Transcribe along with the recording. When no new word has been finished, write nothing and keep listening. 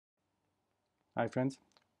Hi friends,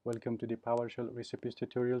 welcome to the PowerShell recipes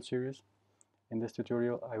tutorial series. In this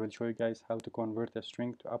tutorial, I will show you guys how to convert a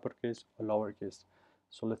string to uppercase or lowercase.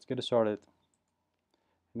 So let's get started.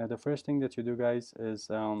 Now the first thing that you do guys is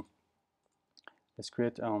let's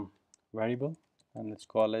create a variable and let's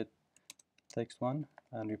call it text1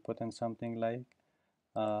 and we put in something like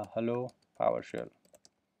hello PowerShell.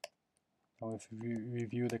 Now if we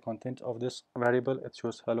review the content of this variable, it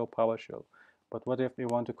shows hello PowerShell. But what if we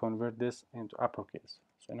want to convert this into uppercase?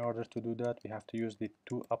 So in order to do that, we have to use the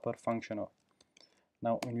toUpper function.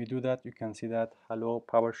 Now when we do that, you can see that hello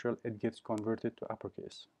PowerShell, it gets converted to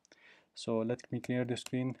uppercase. So let me clear the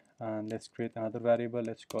screen and let's create another variable.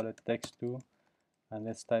 Let's call it text2 and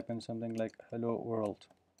let's type in something like hello world,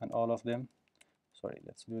 and all of them, sorry,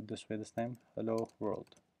 let's do it this way this time, hello world.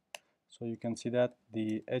 So you can see that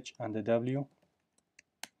the H and the W,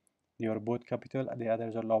 they are both capital and the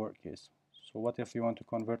others are lowercase. So what if we want to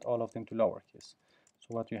convert all of them to lowercase? So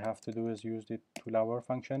what we have to do is use the toLower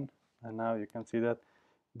function, and now you can see that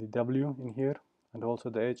the W in here and also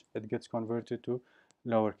the H, it gets converted to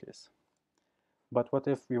lowercase. But what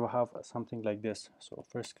if we will have something like this? So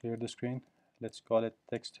first clear the screen, let's call it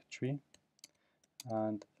text3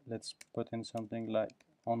 and let's put in something like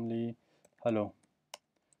only hello.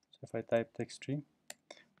 So if I type text3,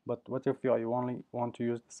 but what if you only want to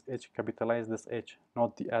use this H, capitalize this H,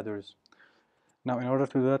 not the others? Now in order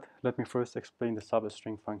to do that, let me first explain the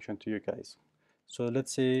substring function to you guys. So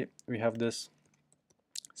let's say we have this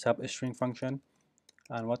substring function,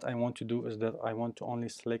 and what I want to do is that I want to only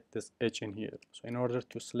select this H in here. So in order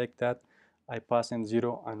to select that, I pass in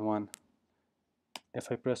 0 and 1.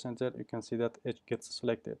 If I press enter, you can see that H gets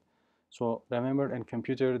selected. So remember, in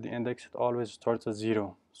computer the index, it always starts at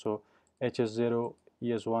 0. So H is 0,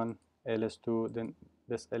 E is 1, L is 2, then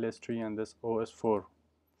this L is 3, and this O is 4.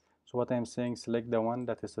 So what I'm saying, select the one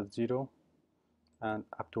that is at 0 and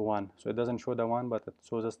up to 1. So it doesn't show the 1, but it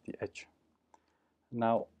shows us the H.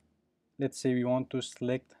 Now let's say we want to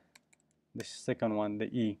select the second one, the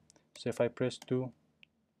E. So if I press 2,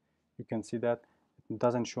 you can see that it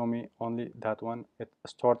doesn't show me only that one, it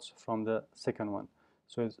starts from the second one.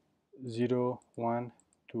 So it's 0, 1,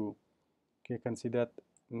 2. You can see that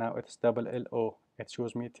now it's double LO, it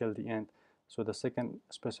shows me till the end. So the second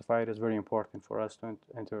specifier is very important for us to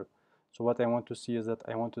enter. So what I want to see is that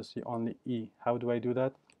I want to see only E. How do I do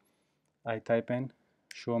that? I type in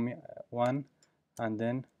show me 1 and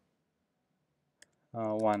then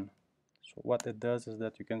 1. So what it does is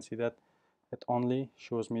that you can see that it only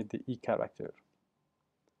shows me the E character.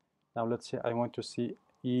 Now let's say I want to see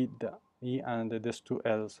E and these two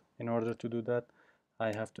L's. In order to do that, I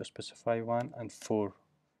have to specify 1 and 4.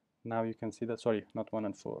 Now you can see that, sorry, not 1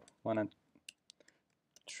 and 4, 1 and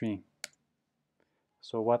 3.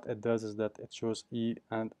 So what it does is that it shows E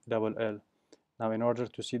and double L. Now in order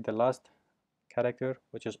to see the last character,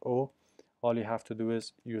 which is O, all you have to do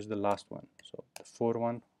is use the last one. So the 4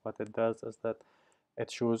 one, what it does is that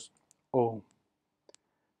it shows O.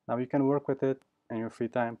 Now you can work with it in your free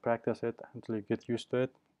time, practice it until you get used to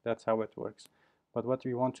it. That's how it works. But what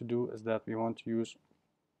we want to do is that we want to use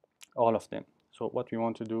all of them. So what we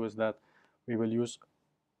want to do is that we will use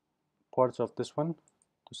parts of this one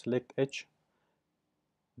to select H.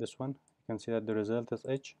 This one, you can see that the result is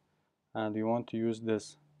H, and we want to use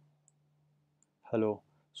this hello.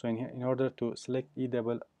 So in here, in order to select E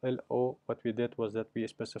double L O, what we did was that we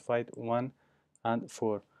specified 1 and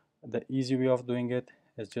 4. The easy way of doing it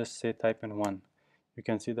is just say type in 1. You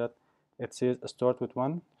can see that it says start with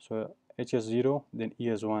 1, so H is 0, then E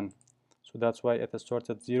is 1. So that's why it starts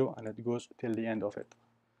at 0 and it goes till the end of it.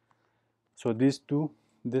 So these two,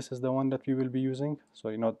 this is the one that we will be using.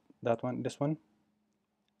 Sorry, not that one, this one,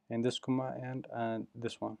 and this command, and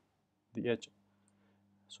this one, the H.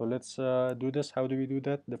 So let's do this. How do we do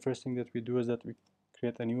that? The first thing that we do is that we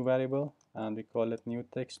create a new variable and we call it new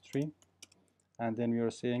text3, and then we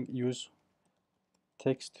are saying use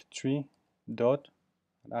text3 dot,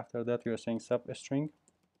 and after that we are saying substring,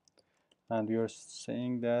 and we are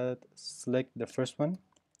saying that select the first one,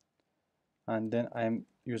 and then I'm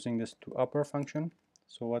using this toUpper function.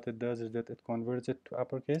 So what it does is that it converts it to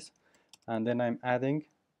uppercase, and then I'm adding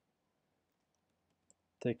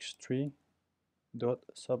text3 dot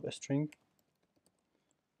substring,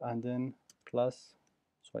 and then plus,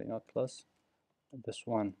 sorry, not plus, this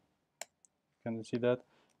one. You can see that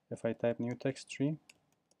if I type new text3, you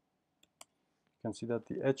can see that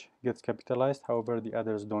the H gets capitalized, however the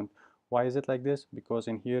others don't. Why is it like this? Because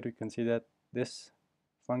in here you can see that this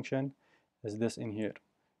function is this in here,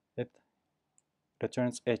 it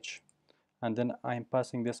returns H, and then I'm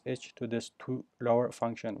passing this H to this toLower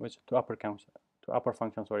function, which to upper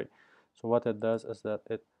function, sorry. So what it does is that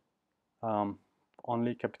it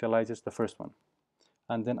only capitalizes the first one,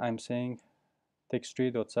 and then I'm saying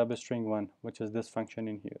text3.substring1, which is this function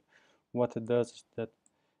in here. What it does is that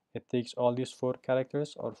it takes all these 4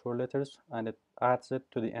 characters or 4 letters and it adds it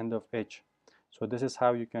to the end of each. So this is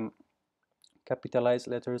how you can capitalize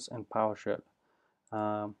letters in PowerShell.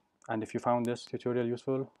 And if you found this tutorial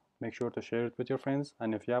useful, make sure to share it with your friends.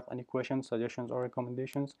 And if you have any questions, suggestions, or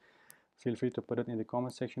recommendations, feel free to put it in the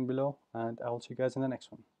comment section below. And I'll see you guys in the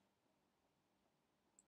next one.